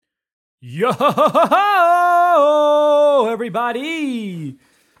Yo, everybody!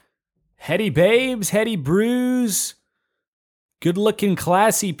 Heady babes, heady brews, good-looking,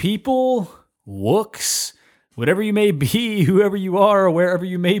 classy people, wooks, whatever you may be, whoever you are, or wherever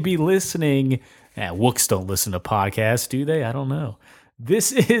you may be listening. Wooks don't listen to podcasts, do they? I don't know.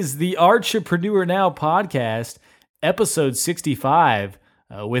 This is the Artrepreneur Now podcast, episode 65,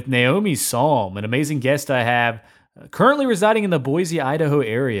 with Naomi Psalm, an amazing guest I have, currently residing in the Boise, Idaho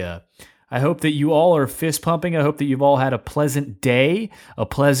area. I hope that you all are fist pumping. I hope that you've all had a pleasant day, a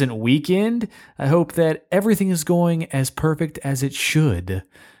pleasant weekend. I hope that everything is going as perfect as it should.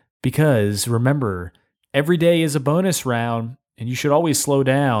 Because remember, every day is a bonus round, and you should always slow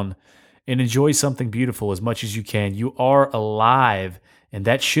down and enjoy something beautiful as much as you can. You are alive, and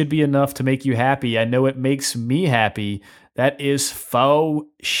that should be enough to make you happy. I know it makes me happy. That is faux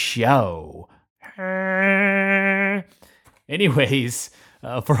show. Anyways,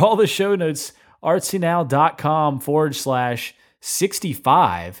 for all the show notes,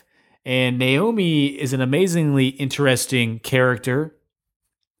 artsynow.com/65. And Naomi is an amazingly interesting character.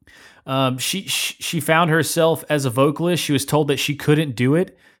 She found herself as a vocalist. She was told that she couldn't do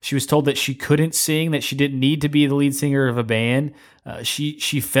it. She was told that she couldn't sing, that she didn't need to be the lead singer of a band.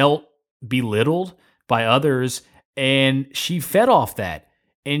 She felt belittled by others, and she fed off that.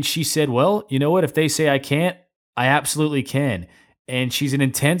 And she said, well, you know what? If they say I can't, I absolutely can. And she's an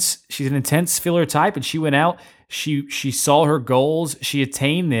intense filler type, and she went out, she saw her goals, she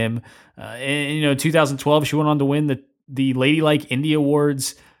attained them. In 2012, she went on to win the Ladylake Indie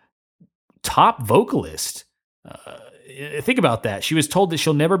Awards top vocalist. Think about that. She was told that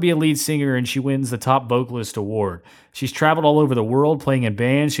she'll never be a lead singer, and she wins the top vocalist award. She's traveled all over the world playing in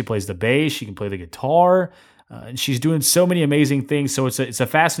bands. She plays the bass. She can play the guitar. And she's doing so many amazing things. So it's a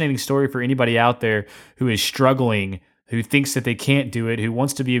fascinating story for anybody out there who is struggling, who thinks that they can't do it, who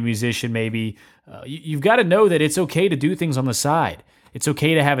wants to be a musician maybe. You've got to know that it's okay to do things on the side. It's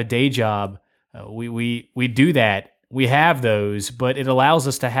okay to have a day job. We do that. We have those, but it allows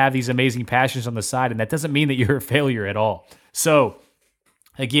us to have these amazing passions on the side, and that doesn't mean that you're a failure at all. So,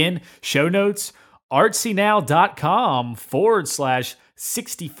 again, show notes,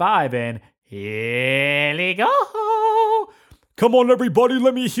 artsynow.com/65, and here we go. Come on, everybody,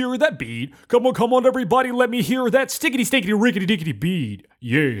 let me hear that beat. Come on, everybody, let me hear that stickity, stickity, rickety, dickety beat.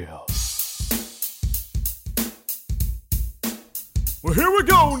 Yeah. Well, here we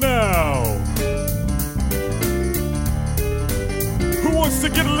go now. Who wants to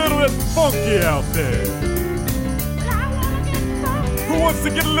get a little bit funky out there? Who wants to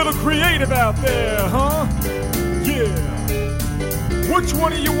get a little creative out there, huh? Yeah. Which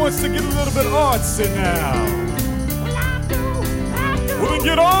one of you wants to get a little bit artsy now? Well, then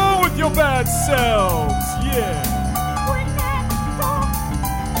get on with your bad selves, yeah.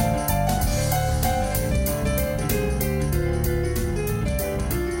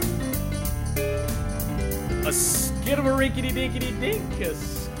 A skidamarinkity-dinkity-dink, a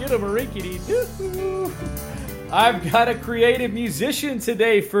skidamarinkity-doo. I've got a creative musician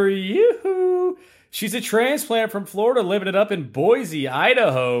today for you. She's a transplant from Florida, living it up in Boise,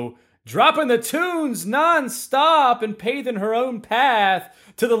 Idaho, dropping the tunes non-stop and paving her own path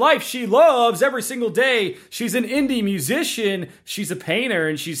to the life she loves every single day. She's an indie musician, she's a painter,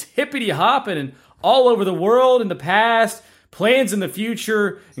 and she's hippity-hopping and all over the world in the past, plans in the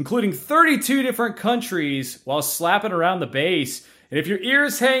future, including 32 different countries, while slapping around the bass. And if your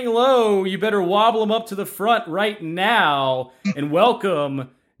ears hang low, you better wobble them up to the front right now and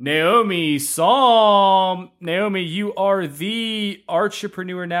welcome Naomi Psalm. Naomi, you are the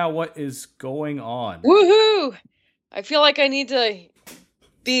Artrepreneur Now. What is going on? Woohoo! I feel like I need to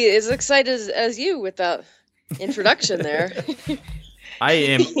be as excited as you with that introduction there. I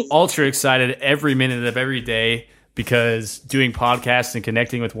am ultra excited every minute of every day because doing podcasts and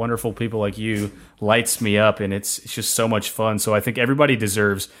connecting with wonderful people like you lights me up, and it's just so much fun. So I think everybody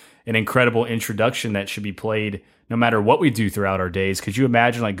deserves an incredible introduction that should be played no matter what we do throughout our days. Could you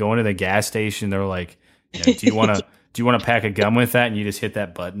imagine like going to the gas station? They're like, do you want to pack a gum with that? And you just hit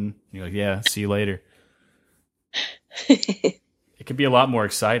that button. And you're like, yeah, see you later. It could be a lot more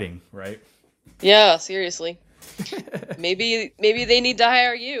exciting, right? Yeah, seriously. Maybe they need to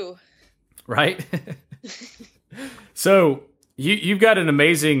hire you. Right? So you've got an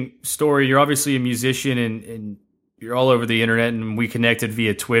amazing story. You're obviously a musician and you're all over the internet, and we connected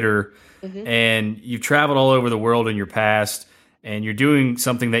via Twitter. Mm-hmm. And you've traveled all over the world in your past, and you're doing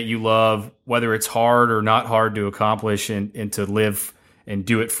something that you love, whether it's hard or not hard to accomplish and to live and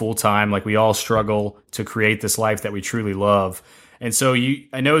do it full time. Like we all struggle to create this life that we truly love. And so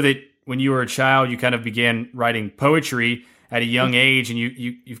I know that when you were a child, you kind of began writing poetry, at a young age, and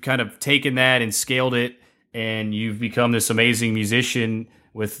you've kind of taken that and scaled it, and you've become this amazing musician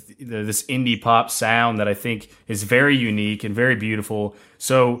with this indie pop sound that I think is very unique and very beautiful.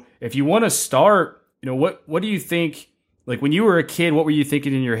 So if you want to start, what do you think, like when you were a kid, what were you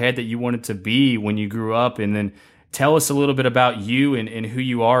thinking in your head that you wanted to be when you grew up? And then tell us a little bit about you and who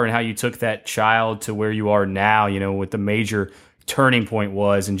you are and how you took that child to where you are now, what the major turning point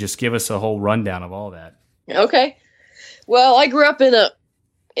was, and just give us a whole rundown of all that. Okay. Well, I grew up in a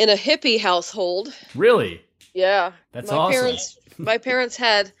hippie household. Really? Yeah. That's awesome. My parents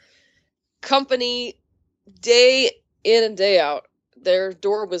had company day in and day out. Their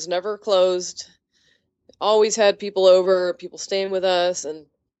door was never closed. Always had people over, people staying with us. And,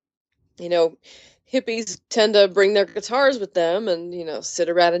 hippies tend to bring their guitars with them and, sit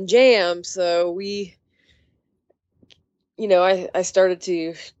around and jam. So I started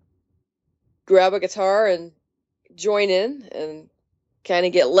to grab a guitar and join in and kind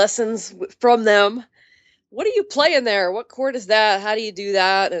of get lessons from them. What are you playing there? What chord is that? How do you do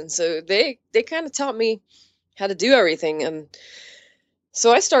that? And so they kind of taught me how to do everything. And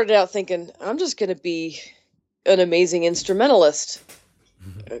so I started out thinking, I'm just going to be an amazing instrumentalist,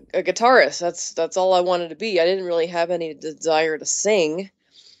 a guitarist. That's all I wanted to be. I didn't really have any desire to sing.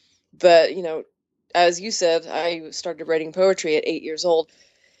 But, as you said, I started writing poetry at 8 years old.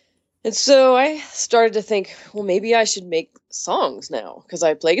 And so I started to think, well, maybe I should make songs now because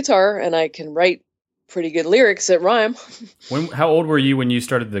I play guitar and I can write pretty good lyrics that rhyme. How old were you when you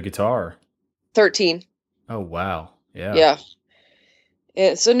started the guitar? 13. Oh, wow. Yeah. Yeah.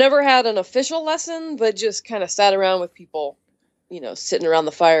 And so never had an official lesson, but just kind of sat around with people, sitting around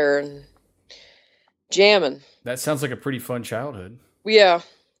the fire and jamming. That sounds like a pretty fun childhood. Yeah.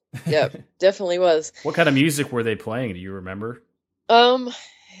 Yeah, definitely was. What kind of music were they playing? Do you remember?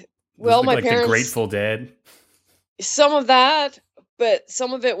 Well, my like parents, the Grateful Dead. Some of that, but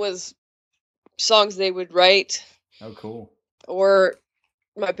some of it was songs they would write. Oh, cool. Or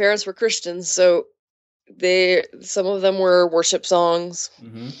my parents were Christians, so some of them were worship songs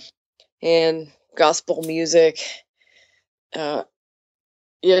and gospel music.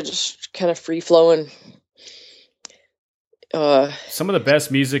 Just kind of free flowing. Some of the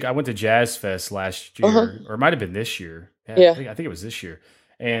best music. I went to Jazz Fest last year, or it might have been this year. Yeah. I think it was this year.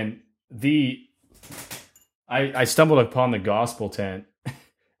 And I stumbled upon the gospel tent,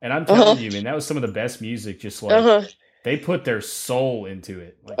 and I'm telling you, man, that was some of the best music. Just like they put their soul into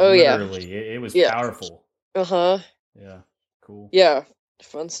it. Like, literally, it was powerful. Yeah, cool. Yeah,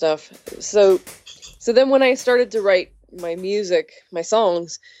 fun stuff. So then when I started to write my music, my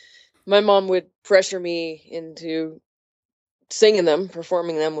songs, my mom would pressure me into singing them,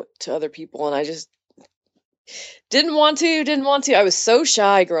 performing them to other people, and I just didn't want to. I was so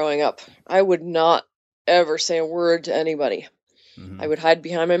shy growing up. I would not ever say a word to anybody. I would hide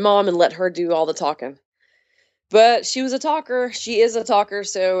behind my mom and let her do all the talking. But she was a talker. She is a talker,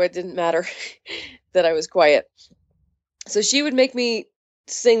 so it didn't matter that I was quiet. So she would make me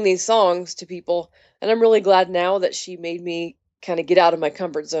sing these songs to people, and I'm really glad now that she made me kind of get out of my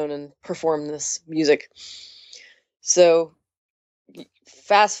comfort zone and perform this music. So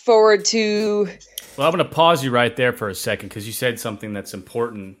fast forward to... Well, I'm going to pause you right there for a second because you said something that's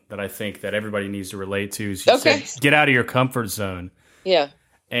important that I think that everybody needs to relate to. Is you said, get out of your comfort zone. Yeah.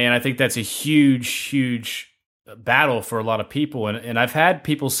 And I think that's a huge, huge battle for a lot of people. And I've had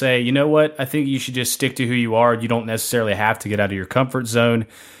people say, you know what, I think you should just stick to who you are. You don't necessarily have to get out of your comfort zone.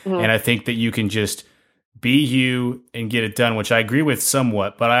 And I think that you can just be you and get it done, which I agree with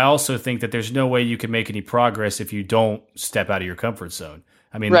somewhat. But I also think that there's no way you can make any progress if you don't step out of your comfort zone.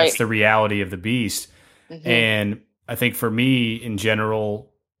 I mean, that's the reality of the beast. And I think for me in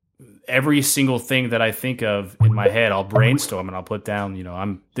general, every single thing that I think of in my head, I'll brainstorm and I'll put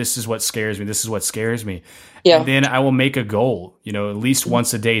down, this is what scares me. This is what scares me. Yeah. And then I will make a goal, at least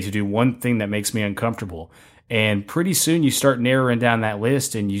once a day to do one thing that makes me uncomfortable. And pretty soon you start narrowing down that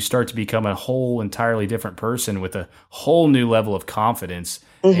list and you start to become a whole entirely different person with a whole new level of confidence.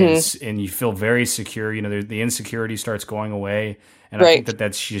 And you feel very secure. The insecurity starts going away. And I think that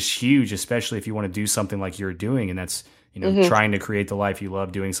that's just huge, especially if you want to do something like you're doing. And that's, trying to create the life you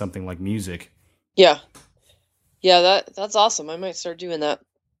love, doing something like music. Yeah. Yeah, that's awesome. I might start doing that.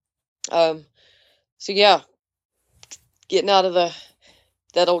 So yeah, getting out of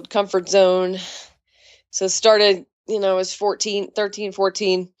that old comfort zone. So started, I was 13,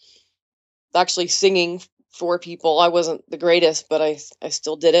 14, actually singing for people. I wasn't the greatest, but I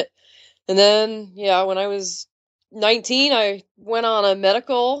still did it. And then, when I was 19, I went on a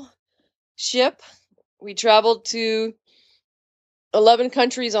medical ship. We traveled to 11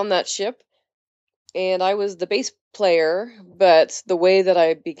 countries on that ship. and I was the bass player. But the way that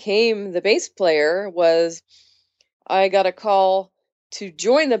I became the bass player was I got a call to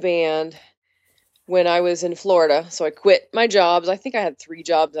join the band when I was in Florida. So I quit my jobs. I think I had 3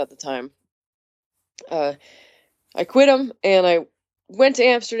 jobs at the time. I quit them and I went to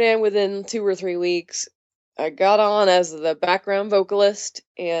Amsterdam within 2 or 3 weeks. I got on as the background vocalist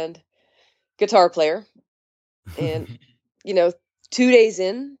and guitar player. And, 2 days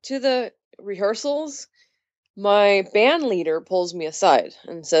into the rehearsals, my band leader pulls me aside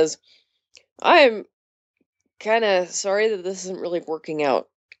and says, I'm kind of sorry that this isn't really working out.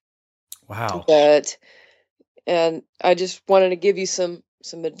 Wow. And I just wanted to give you some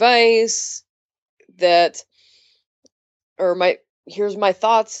advice here's my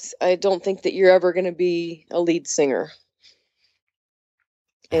thoughts. I don't think that you're ever going to be a lead singer.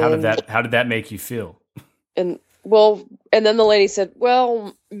 How did that make you feel? And then the lady said,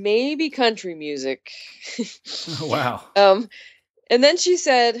 well, maybe country music. Wow. And then she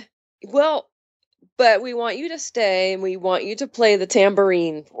said, well, but we want you to stay and we want you to play the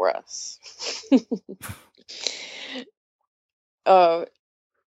tambourine for us.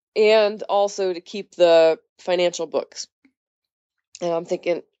 And also to keep the financial books. And I'm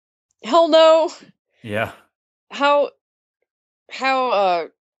thinking, hell no. Yeah. How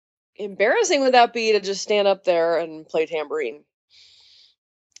embarrassing would that be to just stand up there and play tambourine?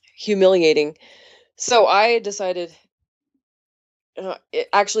 Humiliating. So I decided,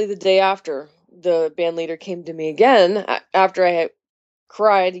 actually the day after, the band leader came to me again after I had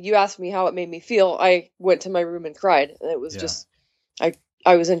cried. You asked me how it made me feel. I went to my room and cried. And it was just,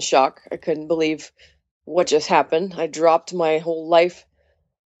 I was in shock. I couldn't believe what just happened. I dropped my whole life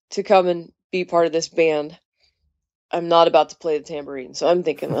to come and be part of this band. I'm not about to play the tambourine. So I'm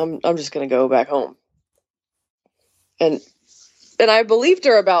thinking I'm just going to go back home. And I believed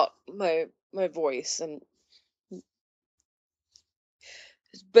her about my voice.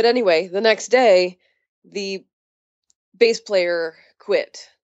 But anyway, the next day, the bass player quit.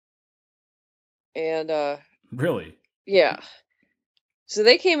 And really? Yeah. So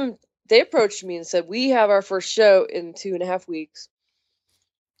they approached me and said, we have our first show in 2.5 weeks.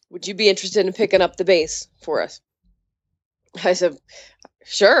 Would you be interested in picking up the bass for us? I said,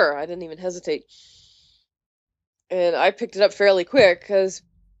 sure. I didn't even hesitate. And I picked it up fairly quick because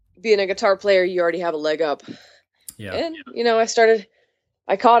being a guitar player, you already have a leg up. Yeah. And,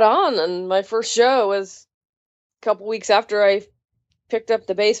 I caught on, and my first show was a couple weeks after I picked up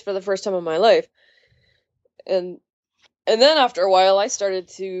the bass for the first time in my life. And then after a while, I started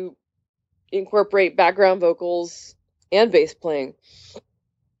to incorporate background vocals and bass playing.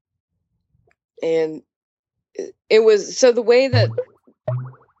 And it was, so the way that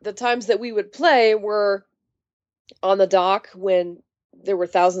the times that we would play were on the dock when there were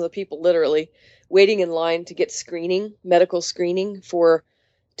thousands of people literally waiting in line to get medical screening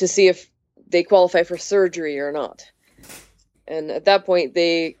to see if they qualify for surgery or not. And at that point,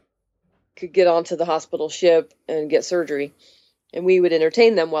 they could get onto the hospital ship and get surgery. And we would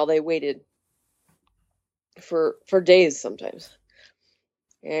entertain them while they waited for days sometimes.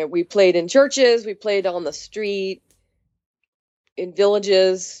 And we played in churches, we played on the street, in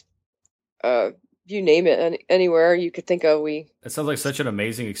villages, you name it, anywhere you could think of. That sounds like such an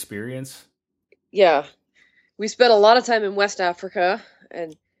amazing experience. Yeah. We spent a lot of time in West Africa,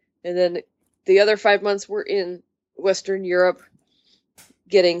 and then the other 5 months were in Western Europe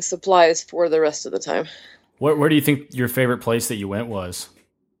getting supplies for the rest of the time. Where do you think your favorite place that you went was?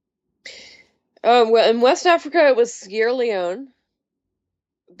 Well, in West Africa, it was Sierra Leone.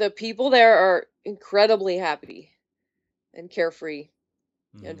 The people there are incredibly happy and carefree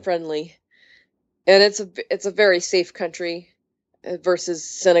and friendly. And it's a very safe country versus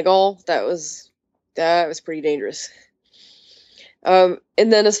Senegal. That was pretty dangerous. And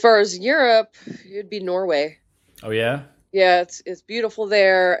then as far as Europe, it'd be Norway. Oh yeah? Yeah, it's beautiful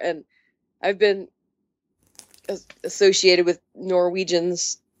there, and I've been associated with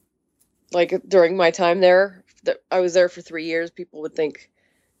Norwegians like during my time there. I was there for 3 years. People would think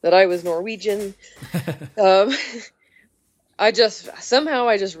that I was Norwegian. I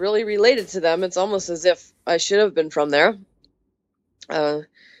just really related to them. It's almost as if I should have been from there. And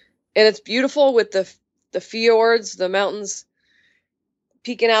it's beautiful with the fjords, the mountains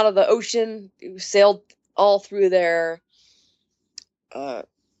peeking out of the ocean. We sailed all through there.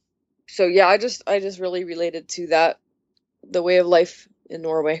 So yeah, I just really related to that, the way of life in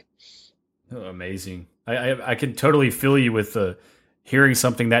Norway. Oh, amazing. I can totally feel you with hearing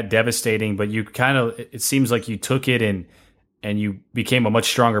something that devastating, but you it seems like you took it and you became a much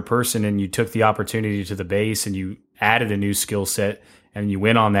stronger person, and you took the opportunity to the bass and you added a new skill set and you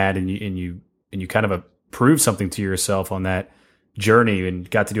went on that and you you kind of proved something to yourself on that journey and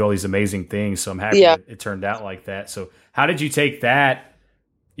got to do all these amazing things. So I'm happy that it turned out like that. So how did you take that?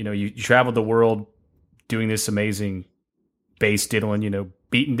 You know, you traveled the world doing this amazing bass diddling, you know,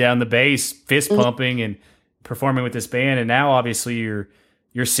 beating down the bass, fist pumping and performing with this band. And now obviously you're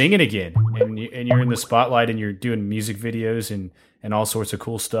singing again and you're in the spotlight and you're doing music videos and all sorts of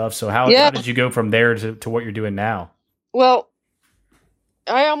cool stuff. So how did you go from there to what you're doing now? Well,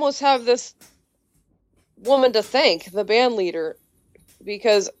 I almost have this woman to thank, the band leader,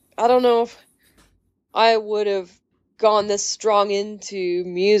 because I don't know if I would have gone this strong into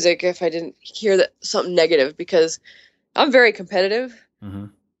music if I didn't hear that something negative, because I'm very competitive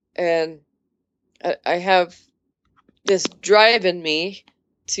and I have this drive in me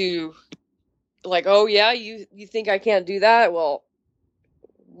to like, oh yeah, you think I can't do that? Well,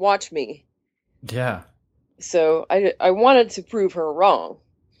 watch me. Yeah. So I wanted to prove her wrong.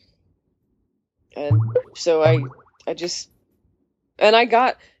 And so I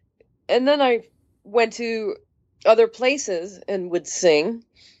then I went to other places and would sing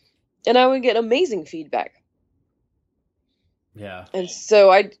and I would get amazing feedback. Yeah. And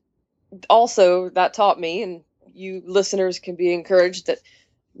so that taught me, and you listeners can be encouraged that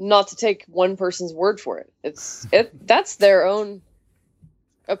not to take one person's word for it. That's their own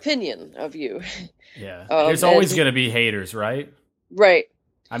opinion of you. Yeah. There's always going to be haters, right? Right.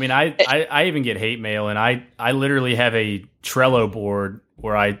 I mean, I even get hate mail, and I literally have a Trello board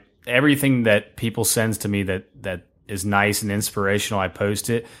where everything that people sends to me that is nice and inspirational, I post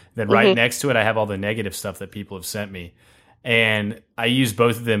it. Then right next to it, I have all the negative stuff that people have sent me. And I use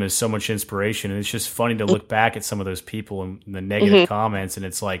both of them as so much inspiration. And it's just funny to look back at some of those people and the negative comments. And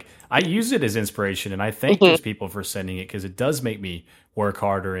it's like, I use it as inspiration. And I thank those people for sending it, because it does make me work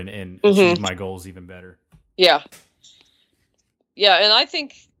harder and achieve my goals even better. Yeah. Yeah. And I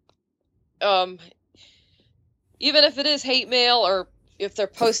think even if it is hate mail, or if they're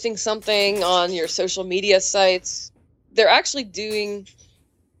posting something on your social media sites, they're actually doing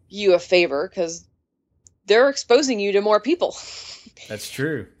you a favor, because they're exposing you to more people. That's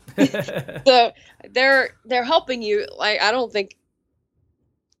true. So they're helping you. Like, I don't think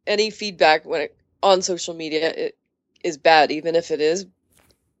any feedback on social media is bad, even if it is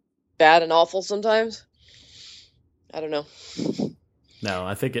bad and awful sometimes. I don't know. No,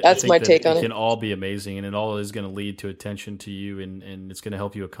 I think that's my take on it. It can all be amazing, and it all is going to lead to attention to you, and it's going to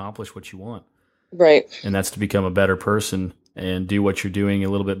help you accomplish what you want. Right. And that's to become a better person and do what you're doing a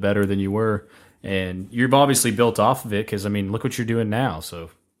little bit better than you were. And you've obviously built off of it, because, I mean, look what you're doing now.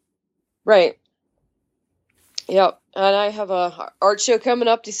 So, right. Yep. And I have a art show coming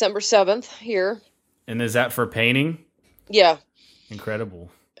up December 7th here. And is that for painting? Yeah.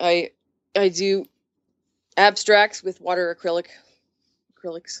 Incredible. I do abstracts with water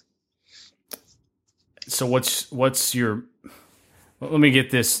acrylics. So what's your, let me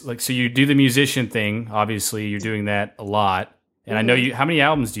get this, like, so you do the musician thing, obviously you're doing that a lot. And I know how many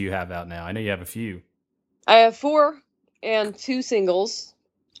albums do you have out now? I know you have a few. I have 4 and 2 singles.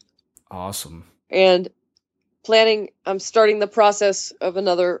 Awesome. And I'm starting the process of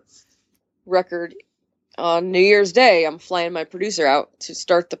another record on New Year's Day. I'm flying my producer out to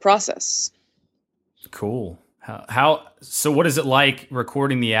start the process. Cool. So what is it like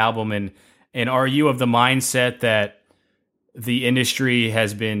recording the album, and are you of the mindset that the industry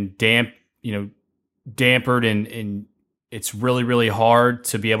has been dampered and it's really, really hard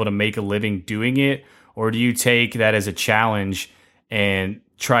to be able to make a living doing it? Or do you take that as a challenge and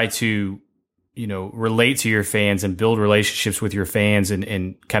try to, relate to your fans and build relationships with your fans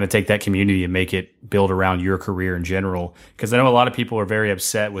and kind of take that community and make it build around your career in general? Because I know a lot of people are very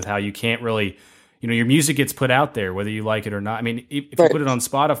upset with how you can't really, your music gets put out there, whether you like it or not. I mean, if you put it on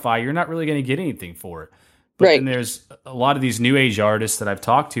Spotify, you're not really going to get anything for it. But then there's a lot of these new age artists that I've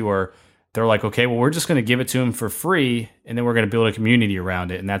talked to they're like, okay, well, we're just going to give it to them for free, and then we're going to build a community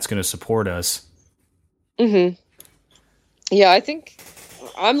around it, and that's going to support us. Mm-hmm. Yeah, I think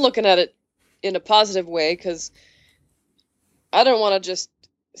I'm looking at it in a positive way, because I don't want to just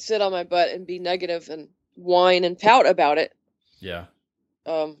sit on my butt and be negative and whine and pout about it. Yeah.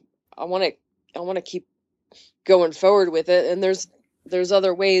 I want to keep going forward with it, and there's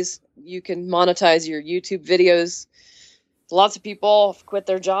other ways you can monetize your YouTube videos. Lots of people quit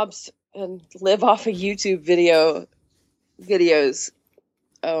their jobs and live off of YouTube videos.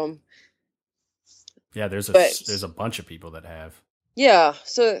 Yeah, there's a bunch of people that have. Yeah,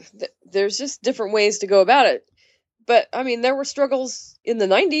 so there's just different ways to go about it. But I mean, there were struggles in the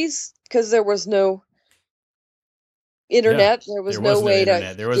 90s because there was no internet. Yeah, there was no way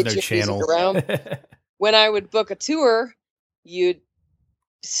to there was get no your channel music around. When I would book a tour,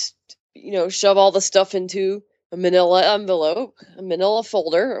 shove all the stuff into a manila envelope, a manila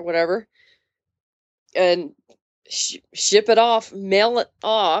folder or whatever, and ship it off, mail it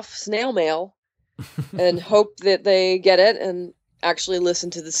off, snail mail, and hope that they get it and actually listen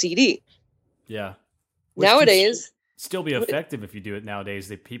to the CD. Yeah. Which nowadays, still be effective if you do it nowadays.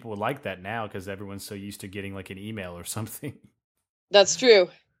 That people would like that now because everyone's so used to getting like an email or something. That's true.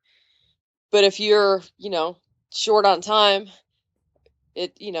 But if you're, short on time,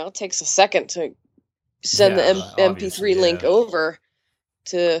 it, takes a second to send the MP3 link over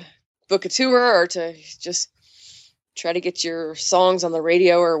to book a tour or to just try to get your songs on the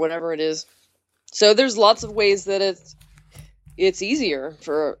radio or whatever it is. So there's lots of ways that it's easier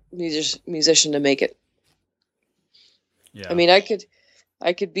for a musician to make it. Yeah. I mean, I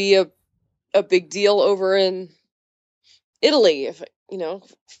could be a big deal over in Italy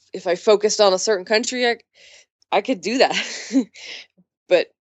if I focused on a certain country, I could do that.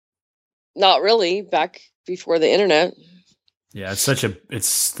 But not really back before the internet. Yeah,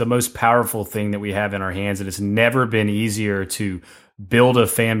 it's the most powerful thing that we have in our hands, and it's never been easier to build a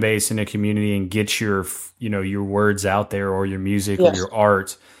fan base in a community and get your words out there or your music or your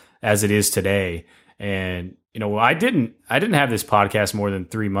art as it is today. And I didn't have this podcast more than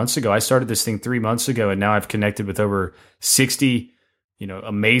 3 months ago. I started this thing 3 months ago, and now I've connected with over 60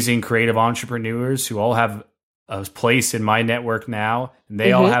 amazing creative entrepreneurs who all have a place in my network now, and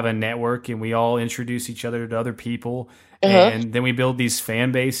they all have a network, and we all introduce each other to other people. And then we build these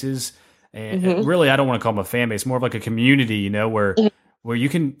fan bases, and really, I don't want to call them a fan base, more of like a community, where you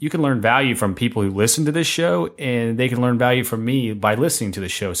can learn value from people who listen to this show, and they can learn value from me by listening to the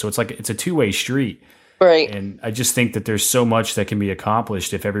show. So it's a two-way street. Right. And I just think that there's so much that can be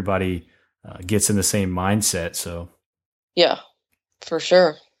accomplished if everybody gets in the same mindset. So, yeah, for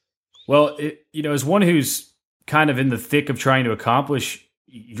sure. Well, as one who's kind of in the thick of trying to accomplish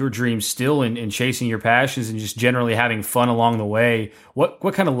your dreams still and chasing your passions and just generally having fun along the way,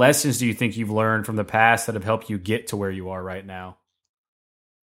 what kind of lessons do you think you've learned from the past that have helped you get to where you are right now?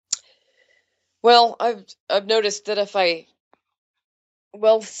 Well, I've noticed that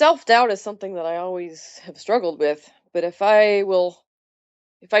self-doubt is something that I always have struggled with, but if I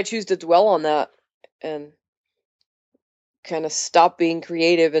choose to dwell on that and kind of stop being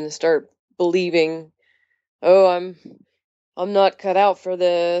creative and start believing, oh, I'm not cut out for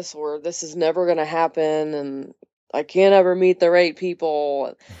this, or this is never going to happen, and I can't ever meet the right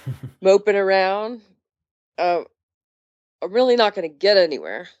people, moping around, I'm really not going to get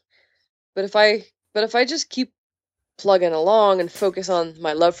anywhere. But if I just keep plugging along and focus on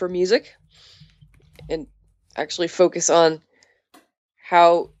my love for music and actually focus on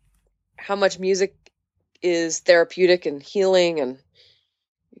how much music is therapeutic and healing, and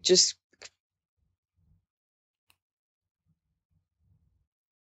just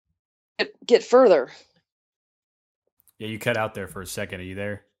get further. Yeah, you cut out there for a second. Are you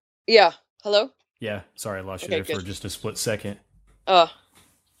there? Yeah. Hello? Yeah. Sorry, I lost you there for just a split second.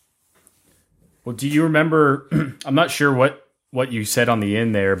 Well, do you remember, I'm not sure what you said on the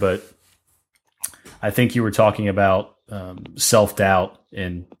end there, but I think you were talking about self-doubt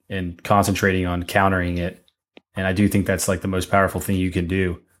and concentrating on countering it. And I do think that's like the most powerful thing you can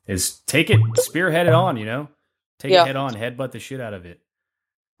do is take it, spearhead it on, take it head on, headbutt the shit out of it.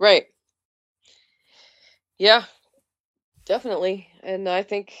 Right. Yeah, definitely. And I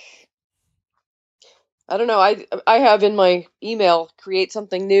think, I don't know, I have in my email, create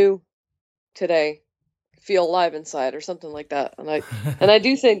something new today, feel alive inside, or something like that. And I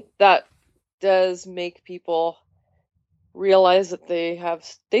do think that does make people realize that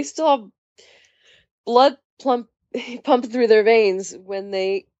they still have blood pumping through their veins when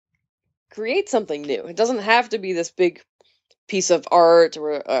they create something new. It doesn't have to be this big piece of art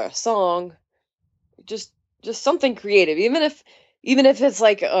or a song, just something creative, even if it's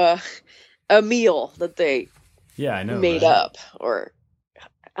like a meal that they made up, or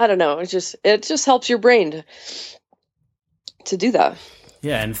I don't know. It just helps your brain to do that.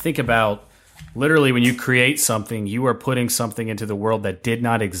 Yeah, and think about literally when you create something, you are putting something into the world that did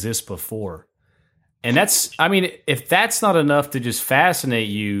not exist before. And if that's not enough to just fascinate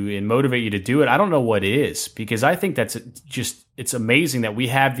you and motivate you to do it, I don't know what is, because I think it's amazing that we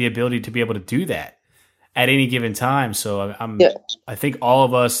have the ability to be able to do that at any given time. So I think all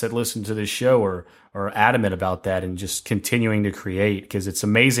of us that listen to this show are adamant about that and just continuing to create, because it's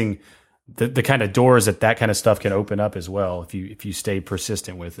amazing the kind of doors that kind of stuff can open up as well if you stay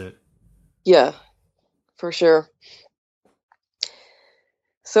persistent with it. Yeah, for sure.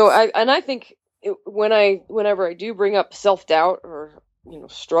 So I think whenever I do bring up self-doubt or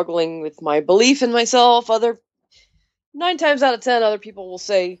struggling with my belief in myself, 9 times out of 10 other people will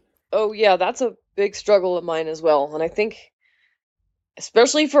say, Oh yeah, that's a big struggle of mine as well. And I think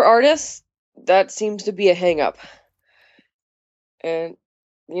especially for artists, that seems to be a hang up. And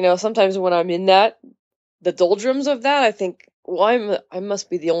sometimes when I'm in the doldrums of that, I think, well, I must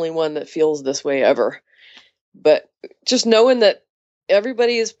be the only one that feels this way ever. But just knowing that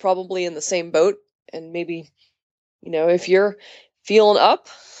everybody is probably in the same boat, and maybe, if you're feeling up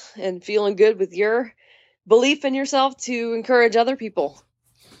and feeling good with your belief in yourself, to encourage other people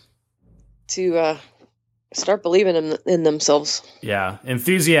to start believing in themselves. Yeah.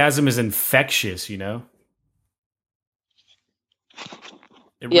 Enthusiasm is infectious, It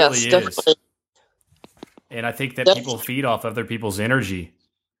Yes, really is. definitely. And I think that people feed off other people's energy.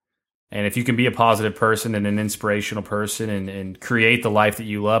 And if you can be a positive person and an inspirational person and create the life that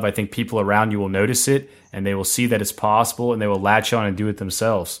you love, I think people around you will notice it and they will see that it's possible and they will latch on and do it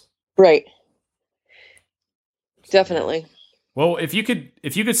themselves. Right. Definitely. Well, if you could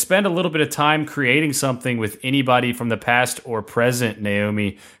spend a little bit of time creating something with anybody from the past or present,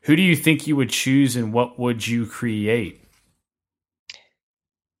 Naomi, who do you think you would choose and what would you create?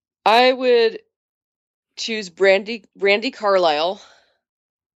 I would choose Brandy Carlisle.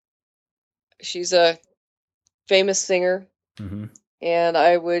 She's a famous singer, and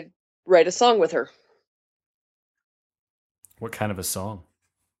I would write a song with her. What kind of a song?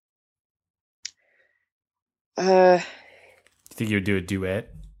 You think you would do a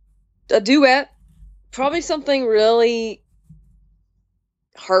duet? A duet, probably something really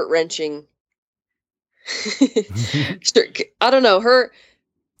heart-wrenching. I don't know her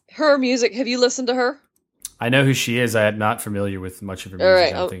music. Have you listened to her? I know who she is. I am not familiar with much of her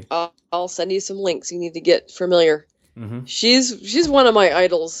music. All right, I'll send you some links. You need to get familiar. She's one of my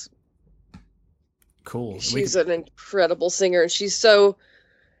idols. Cool. She's an incredible singer, and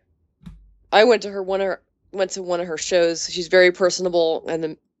I went to one of her shows. She's very personable,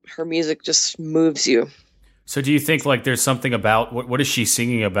 and her music just moves you. So, do you think there's something about what is she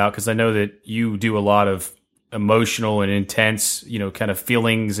singing about? Because I know that you do a lot of emotional and intense, kind of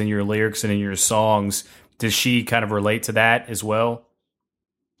feelings in your lyrics and in your songs. Does she kind of relate to that as well?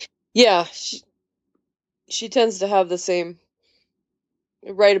 Yeah, she tends to have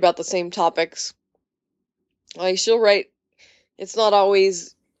write about the same topics. She'll write. It's not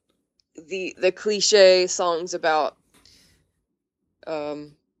always the cliche songs about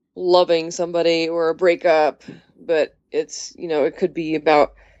loving somebody or a breakup, but it's it could be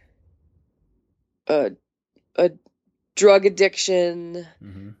about a drug addiction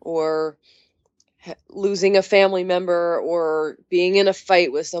or losing a family member or being in a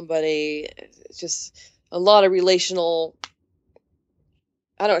fight with somebody. It's just a lot of relational.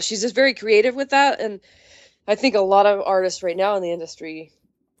 I don't know. She's just very creative with that, and I think a lot of artists right now in the industry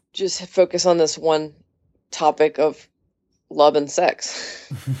just focus on this one topic of love and sex.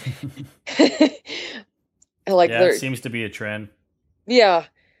 It seems to be a trend. Yeah,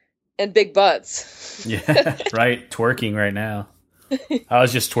 and big butts. Yeah, right. Twerking right now. I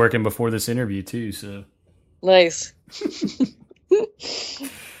was just twerking before this interview too. So nice.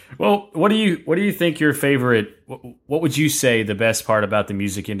 Well, what do you think your favorite? What would you say the best part about the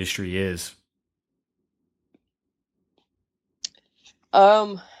music industry is?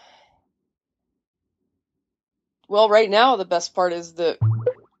 Well, right now the best part is the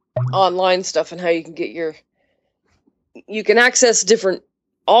online stuff and how you can you can access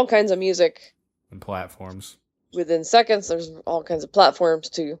all kinds of music and platforms within seconds. There's all kinds of platforms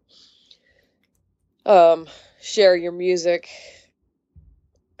to share your music.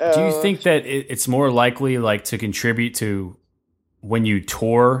 Do you think that it's more likely to contribute to when you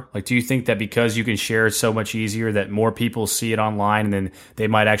tour? Do you think that because you can share it so much easier that more people see it online and then they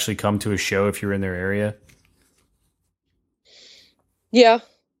might actually come to a show if you're in their area? Yeah.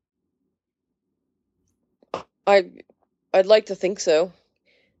 I'd like to think so.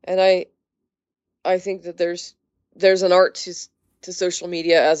 And I think that there's an art to social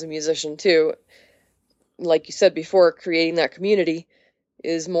media as a musician too. Like you said before, creating that community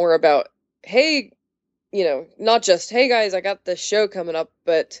is more about, hey, not just, hey guys, I got this show coming up,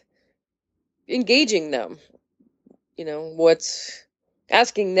 but engaging them,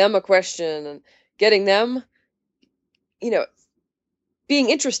 asking them a question and getting them, being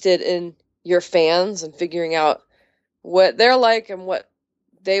interested in your fans and figuring out what they're like and what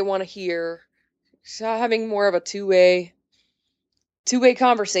they want to hear. So having more of a two-way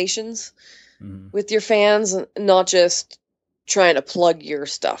conversations with your fans and not just trying to plug your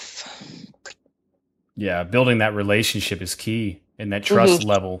stuff. Yeah, building that relationship is key and that trust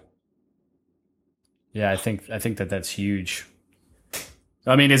level. Yeah, I think that's huge.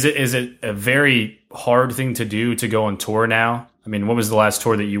 I mean, is it a very hard thing to do to go on tour now? I mean, what was the last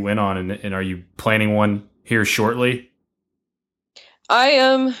tour that you went on, and are you planning one here shortly?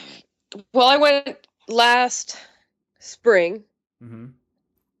 I well, I went last spring, Mm-hmm.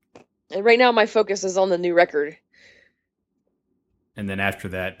 and right now my focus is on the new record. And then after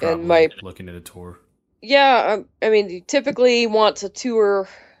that, And probably looking at a tour. Yeah, I mean, you typically want to tour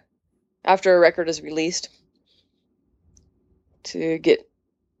after a record is released to get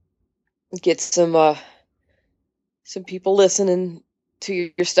some people listening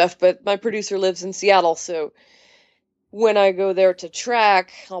to your stuff. But my producer lives in Seattle, so when I go there to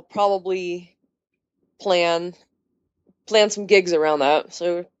track, I'll probably plan some gigs around that.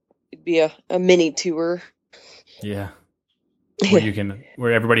 So it'd be a mini tour. Yeah.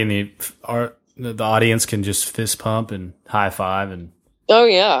 Where everybody in the audience can just fist pump and high five and oh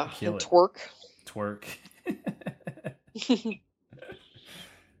yeah, and twerk.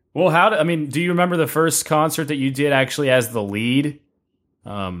 Well, do you remember the first concert that you did actually as the lead?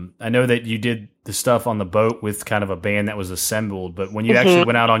 I know that you did the stuff on the boat with kind of a band that was assembled, but when you actually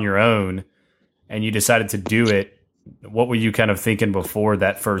went out on your own and you decided to do it, what were you kind of thinking before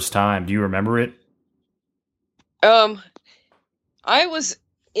that first time? Do you remember it? I was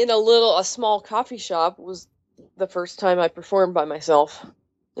in a small coffee shop. It was the first time I performed by myself.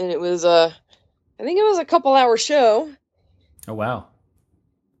 And it was I think it was a couple-hour show. Oh, wow.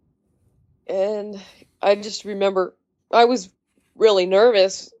 And I just remember I was really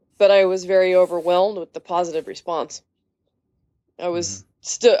nervous, but I was very overwhelmed with the positive response. I was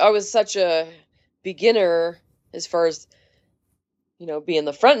such a beginner as far as, being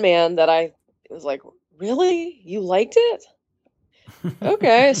the front man that I was like, really? You liked it?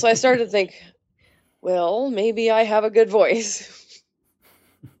 Okay. So I started to think, well, maybe I have a good voice.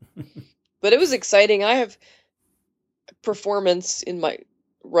 But it was exciting. I have performance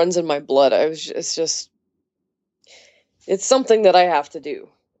runs in my blood. It's something that I have to do.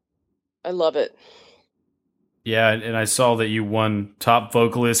 I love it. Yeah, and I saw that you won top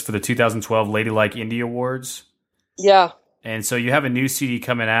vocalist for the 2012 Ladylake Indie Awards. Yeah. And so you have a new CD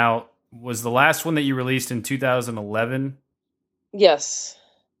coming out. Was the last one that you released in 2011? Yes.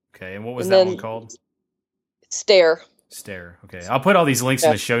 Okay, and what was that one called? Stare. Okay. I'll put all these links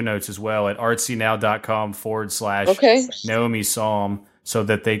in the show notes as well at artsynow.com/Naomi Psalm so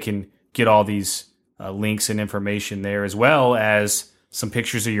that they can get all these links and information there, as well as some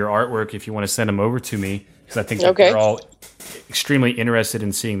pictures of your artwork if you want to send them over to me, because I think that they're all extremely interested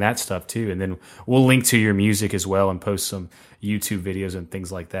in seeing that stuff too. And then we'll link to your music as well and post some YouTube videos and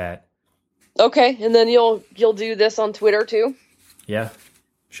things like that. Okay, and then you'll do this on Twitter too? Yeah,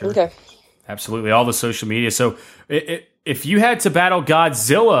 sure. Okay. Absolutely, all the social media. So if you had to battle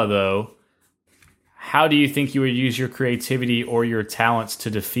Godzilla, though, how do you think you would use your creativity or your talents to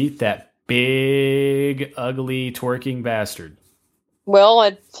defeat that big, ugly, twerking bastard? Well,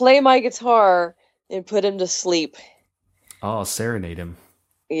 I'd play my guitar and put him to sleep. Oh, serenade him.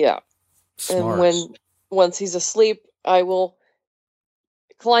 Yeah. Smart. And once he's asleep, I will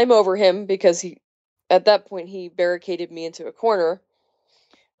climb over him because at that point he barricaded me into a corner.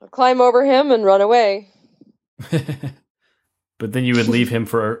 I'll climb over him and run away. But then you would leave him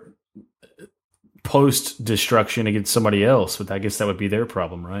for post-destruction against somebody else. But I guess that would be their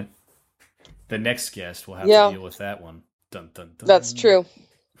problem, right? The next guest will have to deal with that one. Dun, dun, dun. That's true.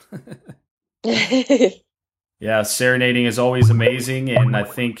 Yeah, serenading is always amazing. And I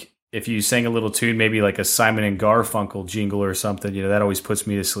think if you sang a little tune, maybe like a Simon and Garfunkel jingle or something, that always puts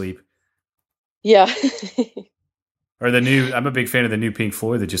me to sleep. Yeah. Or I'm a big fan of the new Pink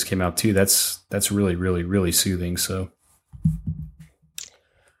Floyd that just came out too. That's really, really, really soothing. So,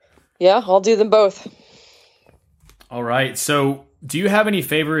 yeah, I'll do them both. All right. So, do you have any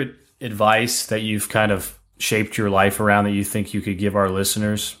favorite advice that you've kind of shaped your life around that you think you could give our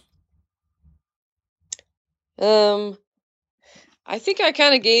listeners? I think I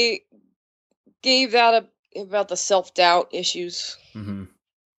kind of gave that about the self-doubt issues. Mm-hmm.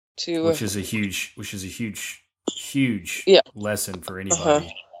 Which is a huge lesson for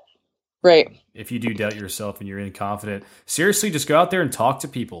anybody. Right. If you do doubt yourself and you're inconfident, seriously, just go out there and talk to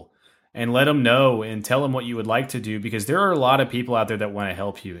people and let them know and tell them what you would like to do, because there are a lot of people out there that want to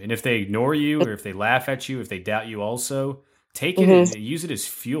help you. And if they ignore you, or if they laugh at you, if they doubt you also, take it and use it as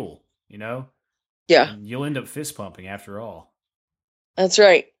fuel, Yeah. And you'll end up fist pumping after all. That's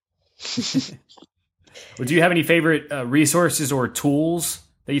right. Well, do you have any favorite resources or tools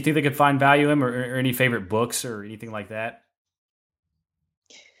that you think they could find value in, or any favorite books or anything like that?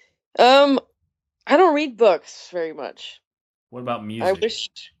 I don't read books very much. What about music?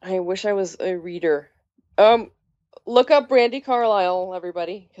 I wish I was a reader. Look up Brandi Carlile,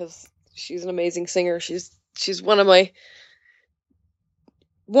 everybody, because she's an amazing singer. She's one of my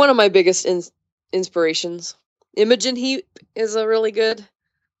one of my biggest inspirations. Imogen Heap is a really good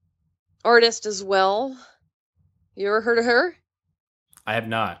artist as well. You ever heard of her? I have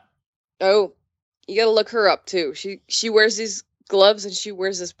not. Oh, you gotta look her up too. She wears these gloves and she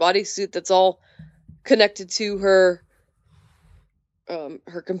wears this bodysuit that's all connected to her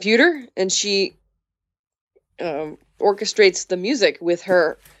her computer, and she orchestrates the music with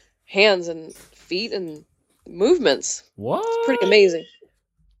her hands and feet and movements. What? It's pretty amazing.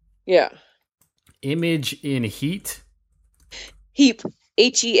 Yeah. Image in Heat? Heap.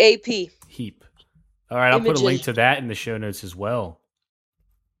 Heap. Heap. All right, I'll put a Imogen. link to that in the show notes as well.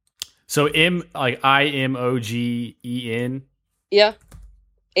 So like IMOGEN. Yeah.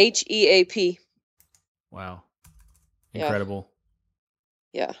 HEAP. Wow. Yeah. Incredible.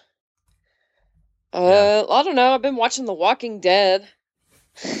 Yeah. I don't know. I've been watching The Walking Dead.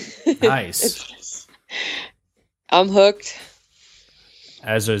 Nice. I'm hooked.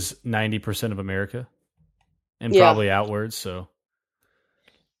 As is 90% of America. And Yeah. probably outwards, so.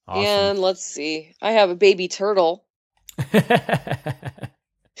 Awesome. And let's see. I have a baby turtle.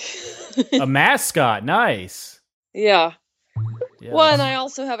 A mascot. Nice. Yeah. Yeah, Well, and I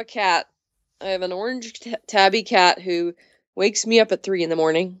also have a cat. I have an orange tabby cat who wakes me up at 3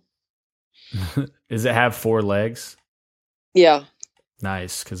 a.m. Does it have 4 legs? Yeah.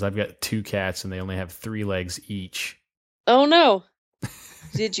 Nice, because I've got 2 cats and they only have 3 legs each. Oh, no.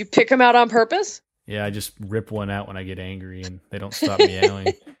 Did you pick them out on purpose? Yeah, I just rip one out when I get angry and they don't stop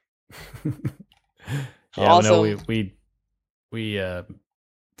meowing. Yeah, Awesome. no, we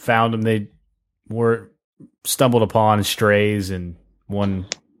found them. They were stumbled upon strays, and one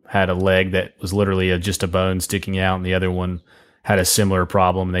had a leg that was literally just a bone sticking out, and the other one had a similar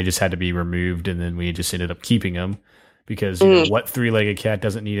problem, and they just had to be removed. And then we just ended up keeping them because you know, what 3-legged cat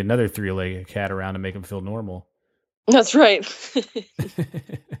doesn't need another 3-legged cat around to make them feel normal? That's right.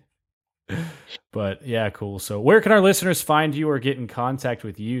 But yeah, cool. So where can our listeners find you or get in contact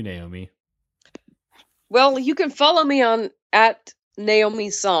with you, Naomi? Well, you can follow me on at Naomi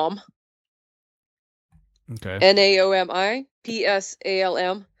Psalm. Okay.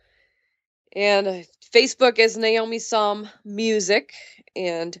 NaomiPsalm. And Facebook is Naomi Psalm Music.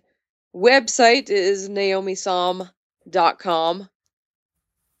 And website is naomipsalm.com.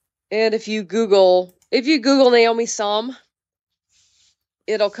 And if you Google Naomi Psalm,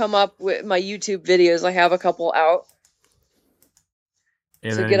 it'll come up with my YouTube videos. I have a couple out.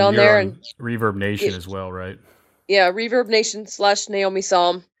 And so then get on you're there on and Reverb Nation as well, right? Yeah, Reverb Nation / Naomi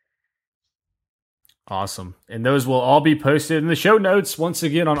Psalm. Awesome. And those will all be posted in the show notes once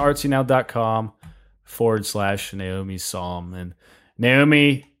again on artsynow.com/Naomi Psalm. And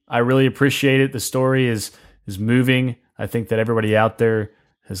Naomi, I really appreciate it. The story is moving. I think that everybody out there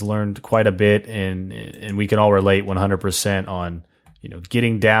has learned quite a bit, and we can all relate 100% on, you know,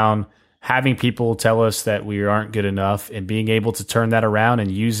 getting down, having people tell us that we aren't good enough, and being able to turn that around and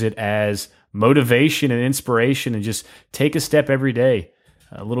use it as motivation and inspiration, and just take a step every day,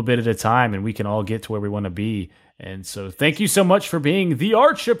 a little bit at a time, and we can all get to where we want to be. And so thank you so much for being the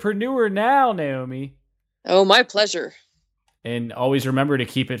Artrepreneur Now, Naomi. Oh, my pleasure. And always remember to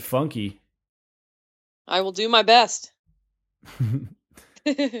keep it funky. I will do my best.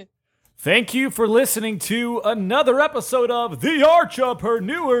 Thank you for listening to another episode of The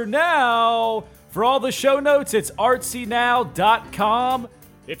Artrepreneur Now. For all the show notes, it's artsynow.com.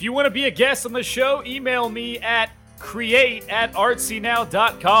 If you want to be a guest on the show, email me at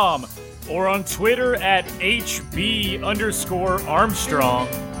create@artsynow.com or on Twitter at HB_Armstrong.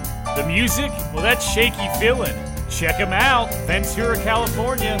 The music, well, that's Shaky Feelin'. Check them out. Ventura,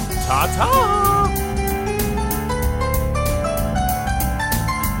 California. Ta-ta!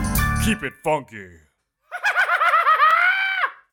 Keep it funky.